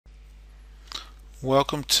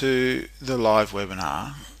Welcome to the live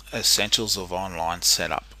webinar, Essentials of Online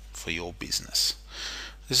Setup for Your Business.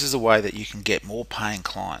 This is a way that you can get more paying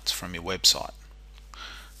clients from your website.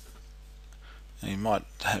 And you might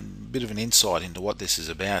have a bit of an insight into what this is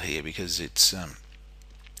about here, because this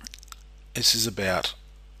is about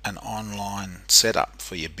an online setup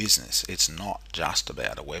for your business. It's not just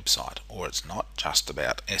about a website, or it's not just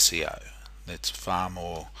about SEO. It's far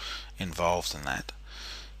more involved than that.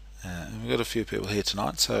 We've got a few people here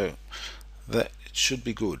tonight, so that should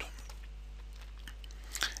be good.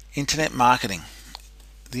 Internet marketing.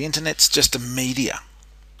 The internet's just a media.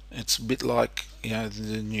 It's a bit like,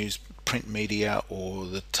 the news print media or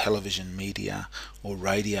the television media or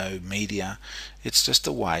radio media. It's just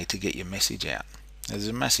a way to get your message out. There's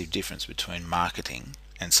a massive difference between marketing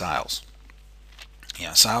and sales.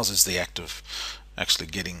 Sales is the act of actually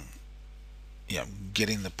getting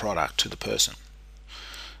the product to the person.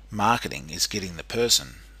 Marketing is getting the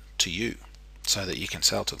person to you so that you can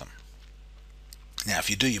sell to them. Now, if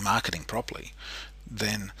you do your marketing properly,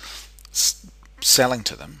 then selling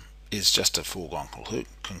to them is just a foregone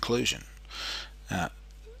conclusion.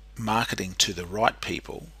 Marketing to the right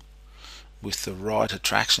people with the right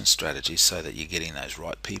attraction strategies so that you're getting those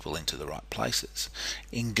right people into the right places,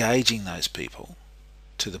 engaging those people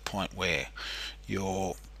to the point where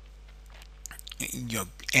you're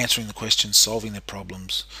answering the questions, solving their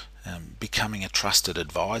problems, becoming a trusted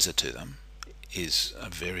advisor to them is a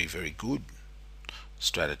very, very good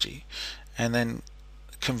strategy. And then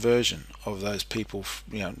conversion of those people,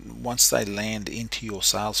 once they land into your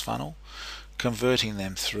sales funnel, converting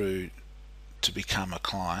them through to become a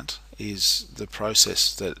client is the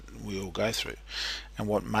process that we all go through. And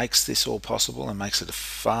what makes this all possible and makes it a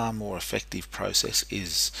far more effective process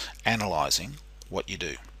is analyzing what you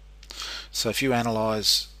do. So if you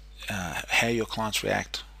analyze how your clients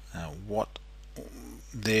react, what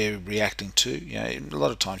they're reacting to, a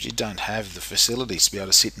lot of times you don't have the facilities to be able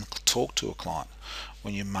to sit and talk to a client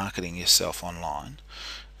when you're marketing yourself online.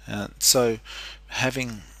 So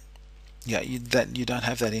having you don't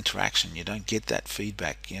have that interaction, you don't get that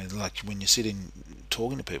feedback. Like when you're sitting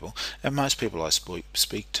talking to people, and most people I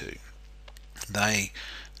speak to, they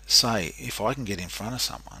say, if I can get in front of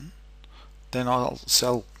someone, then I'll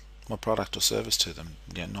sell my product or service to them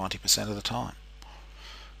 90% of the time.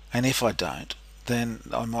 And if I don't, then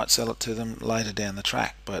I might sell it to them later down the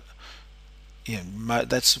track. But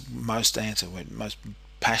that's most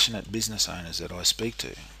passionate business owners that I speak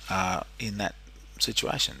to are in that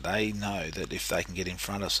situation. They know that if they can get in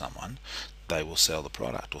front of someone, they will sell the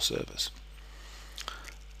product or service.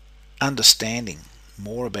 Understanding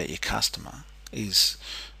more about your customer is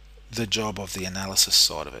the job of the analysis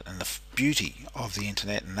side of it, and the beauty of the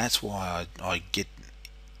internet. And that's why I get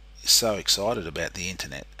so excited about the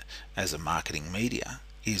internet as a marketing media,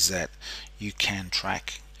 is that you can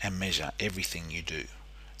track and measure everything you do.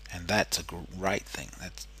 And that's a great thing.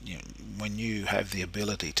 That's, when you have the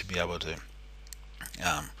ability to be able to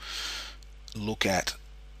look at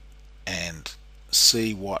and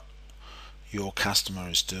see what your customer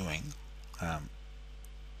is doing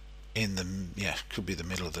in the could be the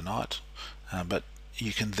middle of the night, but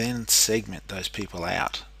you can then segment those people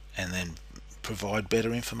out and then provide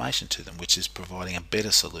better information to them, which is providing a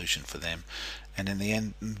better solution for them, and in the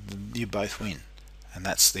end you both win, and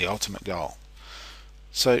that's the ultimate goal.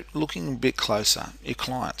 So looking a bit closer, your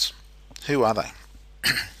clients, who are they?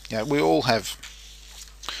 We all have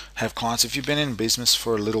clients. If you've been in business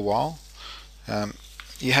for a little while,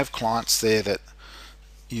 you have clients there that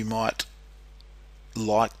you might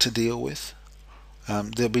like to deal with.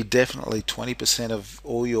 There'll be definitely 20% of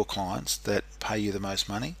all your clients that pay you the most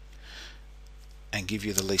money and give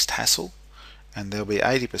you the least hassle, and there'll be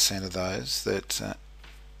 80% of those that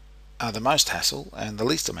are the most hassle and the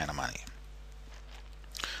least amount of money.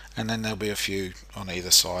 And then there'll be a few on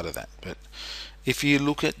either side of that. But if you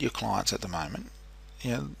look at your clients at the moment,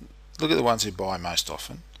 look at the ones who buy most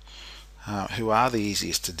often, who are the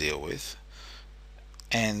easiest to deal with,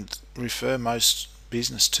 and refer most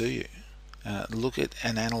business to you. Look at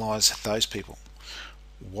and analyze those people.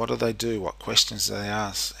 What do they do? What questions do they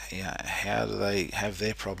ask? How do they have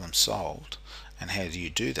their problems solved? And how do you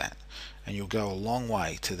do that? And you'll go a long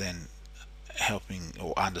way to then helping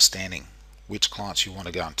or understanding which clients you want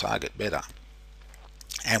to go and target better,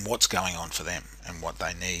 and what's going on for them and what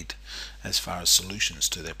they need as far as solutions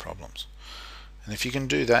to their problems. And if you can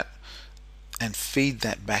do that and feed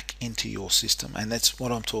that back into your system, and that's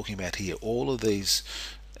what I'm talking about here, all of these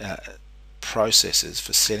processes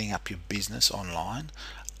for setting up your business online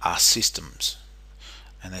are systems,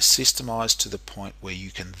 and they're systemized to the point where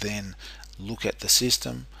you can then look at the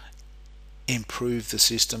system, improve the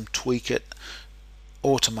system, tweak it,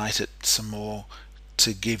 automate it some more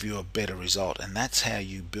to give you a better result. And that's how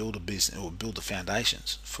you build a business, or build the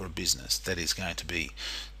foundations for a business that is going to be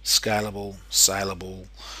scalable, saleable,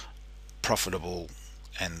 profitable,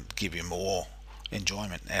 and give you more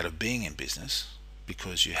enjoyment out of being in business,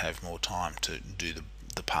 because you have more time to do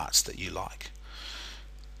the parts that you like.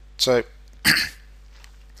 So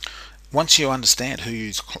once you understand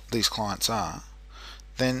who these clients are,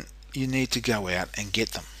 then you need to go out and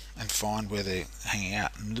get them and find where they're hanging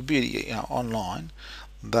out. And the beauty, online,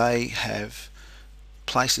 they have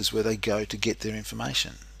places where they go to get their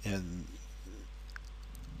information.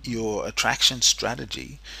 Your attraction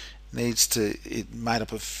strategy needs to, it made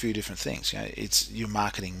up of a few different things. It's your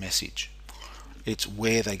marketing message. It's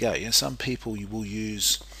where they go. Some people you will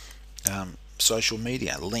use social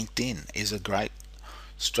media. LinkedIn is a great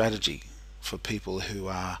strategy for people who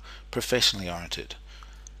are professionally oriented.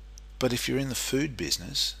 But if you're in the food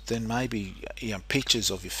business, then maybe pictures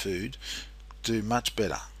of your food do much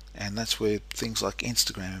better. And that's where things like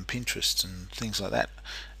Instagram and Pinterest and things like that,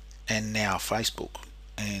 and now Facebook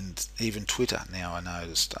and even Twitter now, I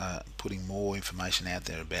noticed, putting more information out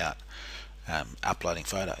there about uploading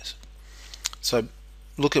photos. So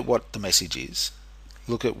look at what the message is,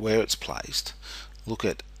 look at where it's placed, look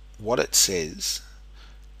at what it says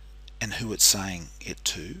and who it's saying it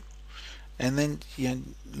to, and then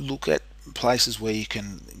look at places where you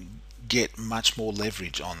can get much more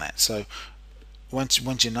leverage on that. So once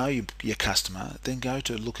you know your customer, then go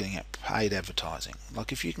to looking at paid advertising.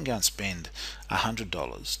 Like if you can go and spend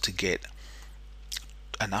 $100 to get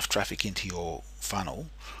enough traffic into your funnel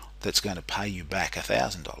that's going to pay you back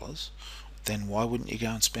 $1,000, then why wouldn't you go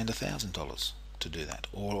and spend $1,000 to do that,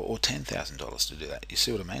 or $10,000 to do that? You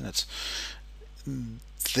see what I mean? It's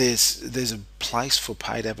there's a place for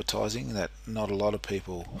paid advertising that not a lot of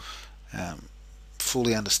people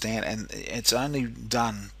fully understand, and it's only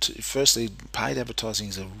done to, firstly, paid advertising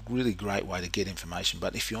is a really great way to get information,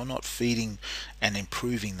 but if you're not feeding and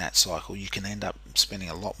improving that cycle, you can end up spending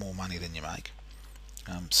a lot more money than you make.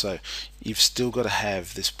 So you've still got to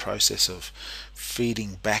have this process of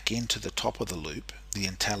feeding back into the top of the loop the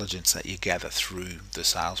intelligence that you gather through the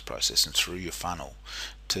sales process and through your funnel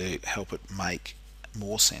to help it make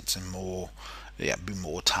more sense and be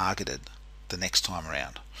more targeted the next time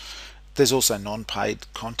around. There's also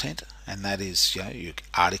non-paid content, and that is your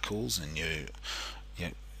articles and your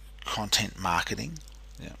content marketing.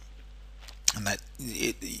 And that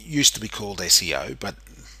it used to be called SEO, but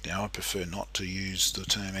I prefer not to use the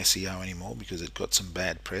term SEO anymore because it got some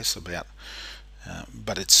bad press about.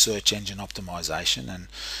 But it's search engine optimization,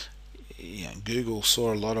 and Google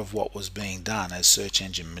saw a lot of what was being done as search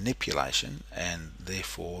engine manipulation, and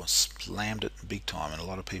therefore slammed it big time. And a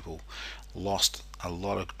lot of people lost a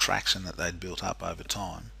lot of traction that they'd built up over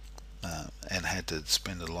time, and had to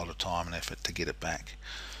spend a lot of time and effort to get it back.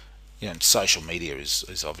 And social media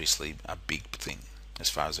is obviously a big thing as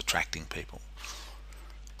far as attracting people.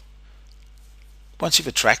 Once you've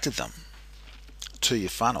attracted them to your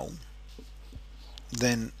funnel,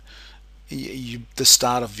 then the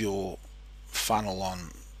start of your funnel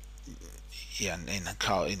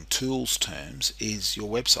in tools terms is your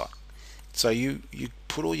website. So you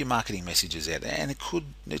put all your marketing messages out there, and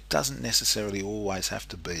it doesn't necessarily always have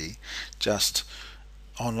to be just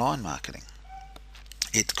online marketing.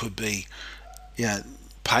 It could be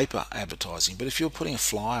paper advertising, but if you're putting a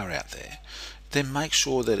flyer out there, then make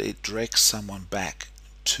sure that it directs someone back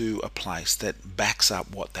to a place that backs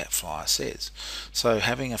up what that flyer says. So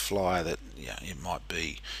having a flyer that it might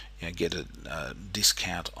be get a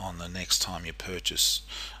discount on the next time you purchase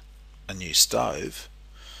a new stove,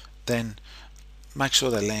 then make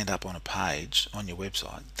sure they land up on a page on your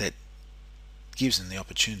website that gives them the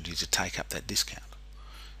opportunity to take up that discount.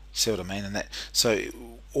 See what I mean? And so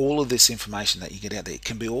all of this information that you get out there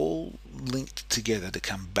can be all linked together to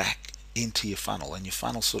come back into your funnel, and your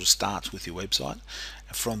funnel sort of starts with your website,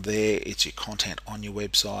 and from there it's your content on your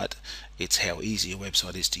website, it's how easy your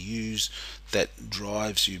website is to use that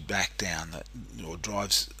drives you back down, or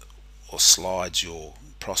drives or slides your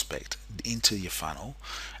prospect into your funnel,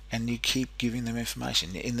 and you keep giving them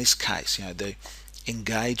information. In this case, the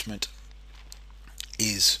engagement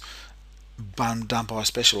is done by a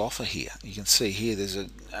special offer here. You can see here there's a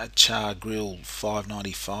char grill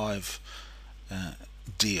 $5.95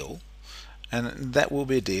 deal, and that will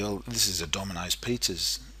be a deal. This is a Domino's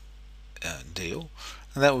Pizzas deal,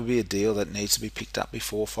 and that would be a deal that needs to be picked up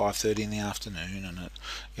before 5:30 in the afternoon,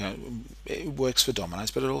 and it works for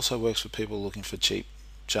Domino's, but it also works for people looking for cheap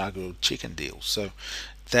char grilled chicken deals. So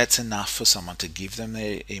that's enough for someone to give them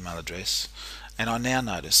their email address And I now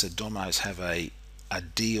notice that Domino's have a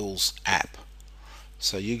deals app.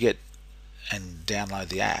 So you get and download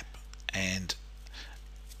the app, and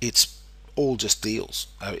it's all just deals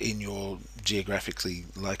in your geographically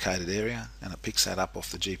located area, and it picks that up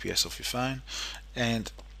off the GPS off your phone,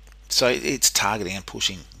 and so it's targeting and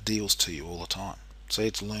pushing deals to you all the time. So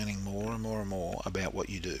it's learning more and more and more about what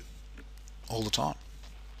you do all the time.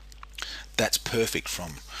 That's perfect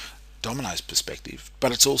from Domino's perspective,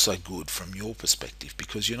 but it's also good from your perspective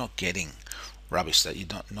because you're not getting rubbish that you're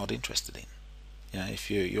not interested in.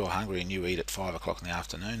 If you're hungry and you eat at 5 o'clock in the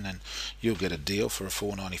afternoon, then you'll get a deal for a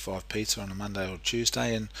 $4.95 pizza on a Monday or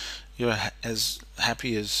Tuesday, and you're as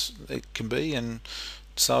happy as it can be. And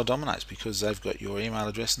so are Domino's, because they've got your email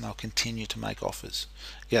address and they'll continue to make offers.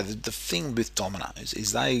 The thing with Domino's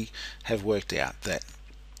is they have worked out that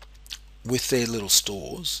with their little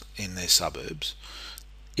stores in their suburbs,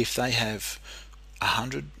 if they have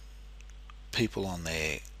 100 people on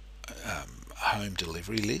their home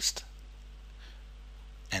delivery list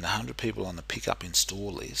and 100 people on the pick up in store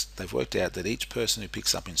list, they've worked out that each person who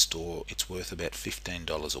picks up in store, it's worth about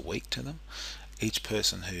 $15 a week to them. Each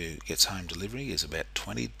person who gets home delivery is about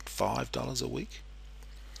 $25 a week.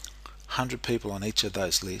 100 people on each of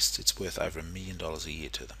those lists, it's worth over $1 million a year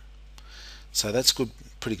to them. So that's good,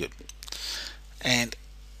 pretty good. And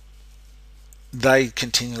they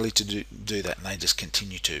continually to do that, and they just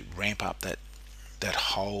continue to ramp up that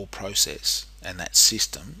whole process and that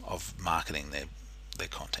system of marketing their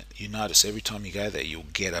content. You notice every time you go there, you'll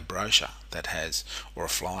get a brochure that has, or a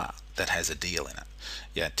flyer that has a deal in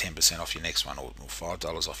it. 10% off your next one, or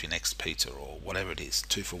 $5 off your next pizza, or whatever it is,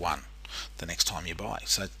 2 for 1 the next time you buy.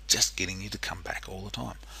 So just getting you to come back all the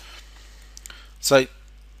time. So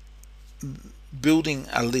building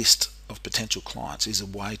a list of potential clients is a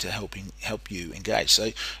way to help you engage. So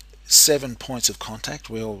 7 points of contact,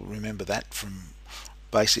 we'll remember that from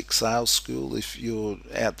basic sales school. If you're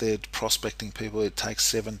out there prospecting people, it takes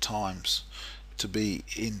 7 times to be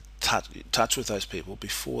in touch with those people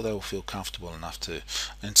before they will feel comfortable enough to,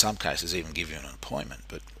 in some cases, even give you an appointment,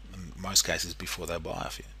 but in most cases before they buy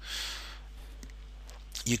off you.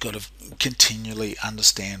 You've got to continually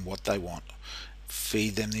understand what they want,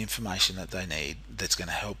 feed them the information that they need that's going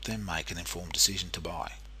to help them make an informed decision to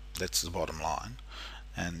buy. That's the bottom line.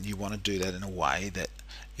 And you want to do that in a way that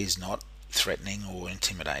is not threatening or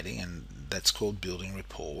intimidating, and that's called building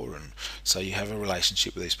rapport. And so you have a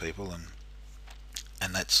relationship with these people,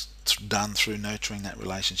 and that's done through nurturing that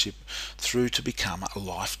relationship through to become a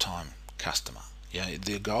lifetime customer.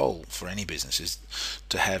 The goal for any business is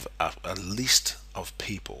to have a list of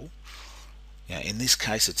people. In this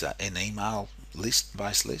case, it's an email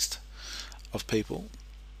based list of people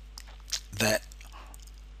that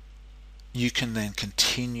you can then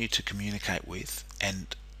continue to communicate with,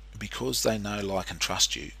 and because they know, like, and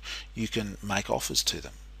trust you, you can make offers to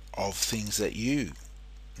them of things that you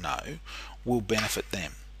know will benefit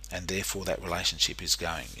them, and therefore that relationship is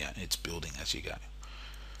going, it's building as you go.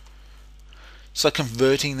 So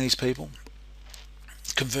converting these people,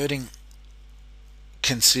 converting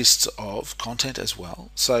consists of content as well.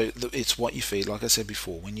 So it's what you feed. Like I said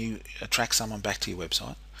before, when you attract someone back to your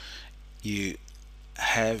website, you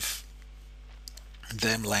have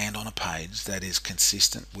them land on a page that is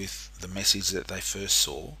consistent with the message that they first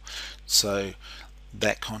saw, so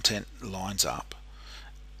that content lines up.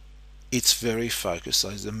 It's very focused, so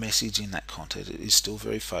the message in that content is still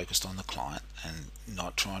very focused on the client and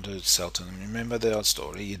not trying to sell to them. Remember the old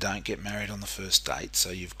story, you don't get married on the first date, so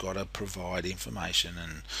you've got to provide information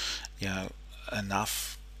and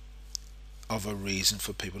enough of a reason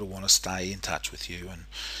for people to want to stay in touch with you,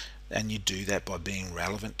 and you do that by being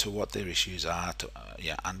relevant to what their issues are, to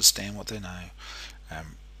understand what they know,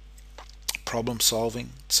 problem solving,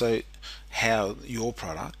 so how your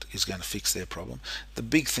product is going to fix their problem. The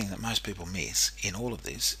big thing that most people miss in all of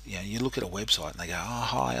this, you look at a website and they go, oh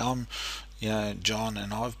hi, I'm John,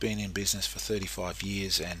 and I've been in business for 35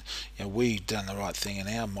 years, and we've done the right thing, and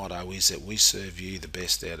our motto is that we serve you the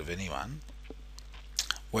best out of anyone.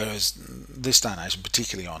 Whereas this day and age, and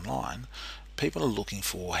particularly online, people are looking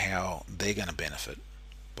for how they're going to benefit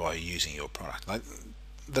by using your product. Like,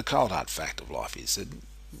 the cold hard fact of life is that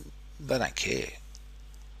they don't care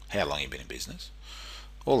how long you've been in business.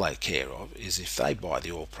 All they care of is if they buy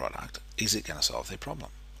your product, is it going to solve their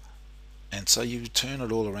problem? And so you turn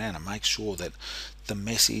it all around and make sure that the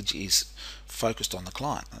message is focused on the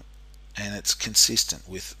client and it's consistent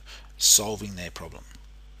with solving their problem,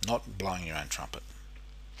 not blowing your own trumpet,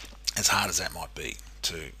 as hard as that might be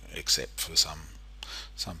to accept for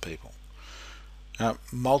some people.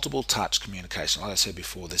 Multiple touch communication. Like I said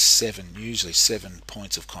before, there's usually seven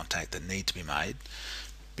points of contact that need to be made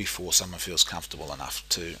before someone feels comfortable enough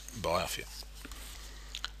to buy off you.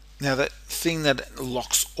 Now, the thing that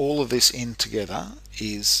locks all of this in together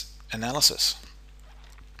is analysis.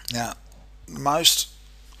 Now, most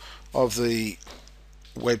of the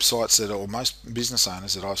websites or most business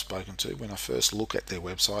owners that I've spoken to, when I first look at their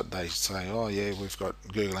website, they say, oh yeah, we've got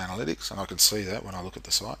Google Analytics, and I can see that when I look at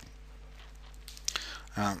the site.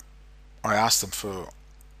 I ask them for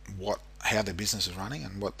how their business is running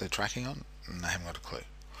and what they're tracking on, and they haven't got a clue.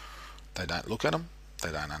 They don't look at them,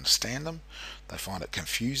 they don't understand them, they find it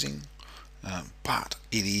confusing, but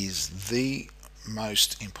it is the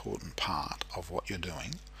most important part of what you're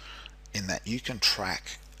doing, in that you can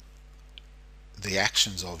track the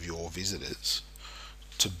actions of your visitors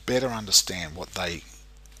to better understand what they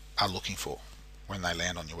are looking for when they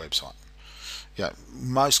land on your website.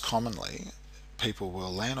 Most commonly, people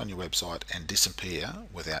will land on your website and disappear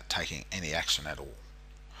without taking any action at all.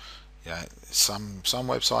 Some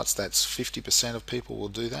websites, that's 50% of people will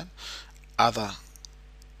do that.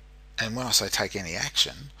 And when I say take any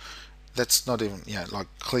action, that's not even like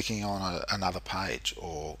clicking on another page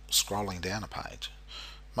or scrolling down a page.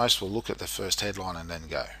 Most will look at the first headline and then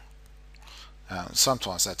go.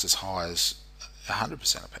 Sometimes that's as high as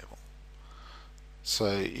 100% of people.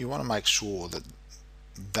 So you want to make sure that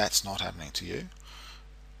that's not happening to you.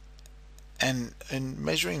 And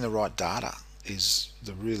measuring the right data is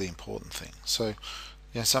the really important thing. So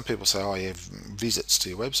some people say, oh yeah, visits to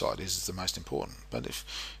your website is the most important. But if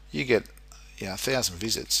you get 1,000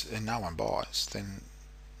 visits and no one buys, then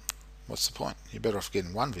what's the point? You're better off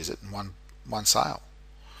getting one visit and one sale.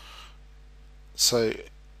 So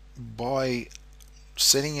by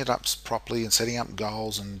setting it up properly and setting up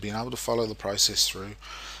goals and being able to follow the process through,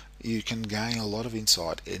 you can gain a lot of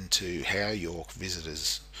insight into how your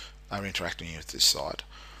visitors are interacting with this site,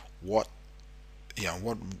 what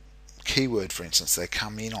keyword, for instance, they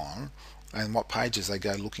come in on, and what pages they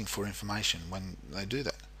go looking for information when they do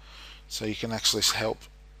that. So you can actually help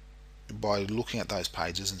by looking at those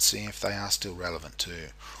pages and seeing if they are still relevant to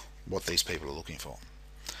what these people are looking for.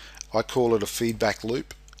 I call it a feedback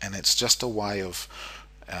loop, and it's just a way of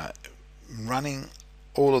running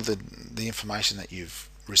all of the information that you've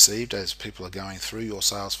received as people are going through your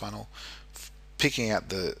sales funnel, picking out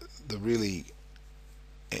the really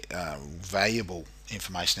valuable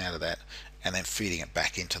information out of that, and then feeding it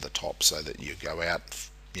back into the top so that you go out,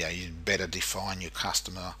 you better define your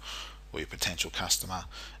customer or your potential customer.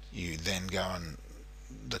 You then go, and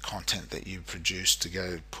the content that you produce to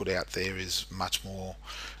go put out there is much more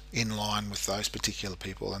in line with those particular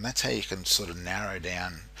people, and that's how you can sort of narrow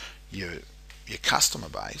down your customer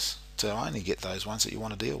base to only get those ones that you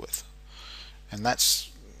want to deal with. And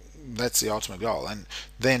that's the ultimate goal. And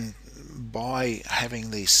then by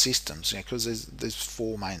having these systems, because there's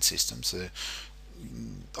four main systems: the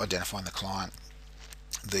identifying the client,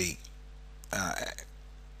 the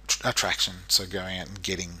attraction, so going out and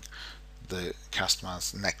getting the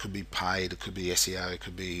customers, and that could be paid, it could be SEO, it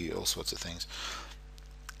could be all sorts of things.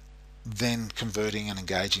 Then converting and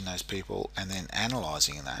engaging those people, and then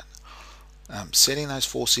analyzing that. Setting those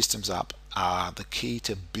four systems up are the key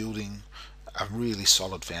to building a really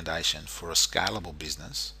solid foundation for a scalable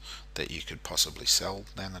business that you could possibly sell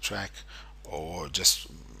down the track, or just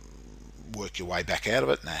work your way back out of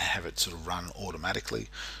it and have it sort of run automatically.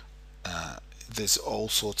 There's all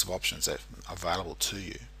sorts of options that are available to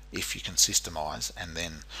you if you can systemize and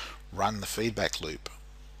then run the feedback loop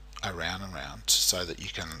around and around, so that you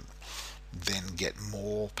can then get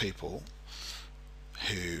more people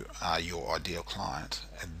who are your ideal client,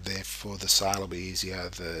 and therefore the sale will be easier.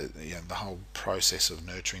 The whole process of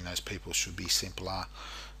nurturing those people should be simpler,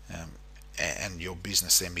 and your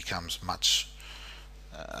business then becomes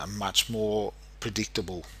a much more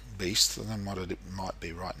predictable beast than what it might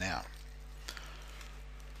be right now.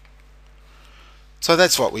 So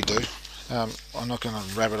that's what we do. I'm not going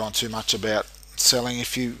to rabbit on too much about selling.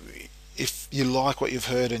 If you like what you've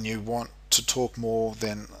heard and you want to talk more,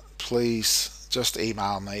 then please just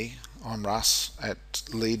email me. I'm Russ at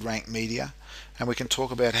Lead Rank Media, and we can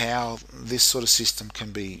talk about how this sort of system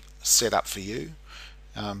can be set up for you.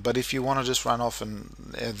 But if you want to just run off and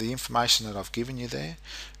the information that I've given you there,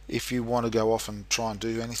 if you want to go off and try and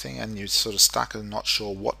do anything and you're sort of stuck and not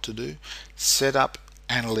sure what to do, set up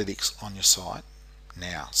analytics on your site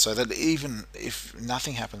now, so that even if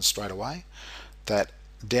nothing happens straight away, that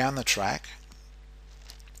down the track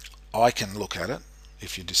I can look at it.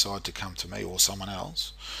 If you decide to come to me, or someone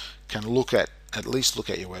else can at least look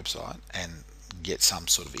at your website and get some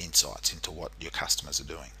sort of insights into what your customers are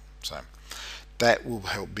doing. So that will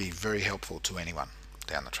be very helpful to anyone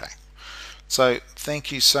down the track. So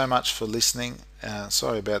thank you so much for listening.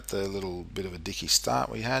 Sorry about the little bit of a dicky start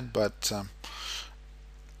we had, but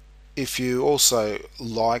if you also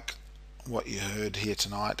like what you heard here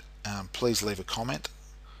tonight, please leave a comment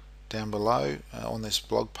down below on this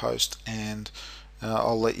blog post, and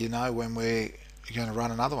I'll let you know when we're going to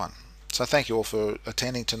run another one. So thank you all for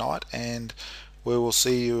attending tonight, and we will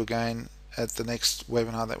see you again at the next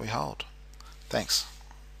webinar that we hold. Thanks.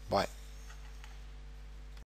 Bye.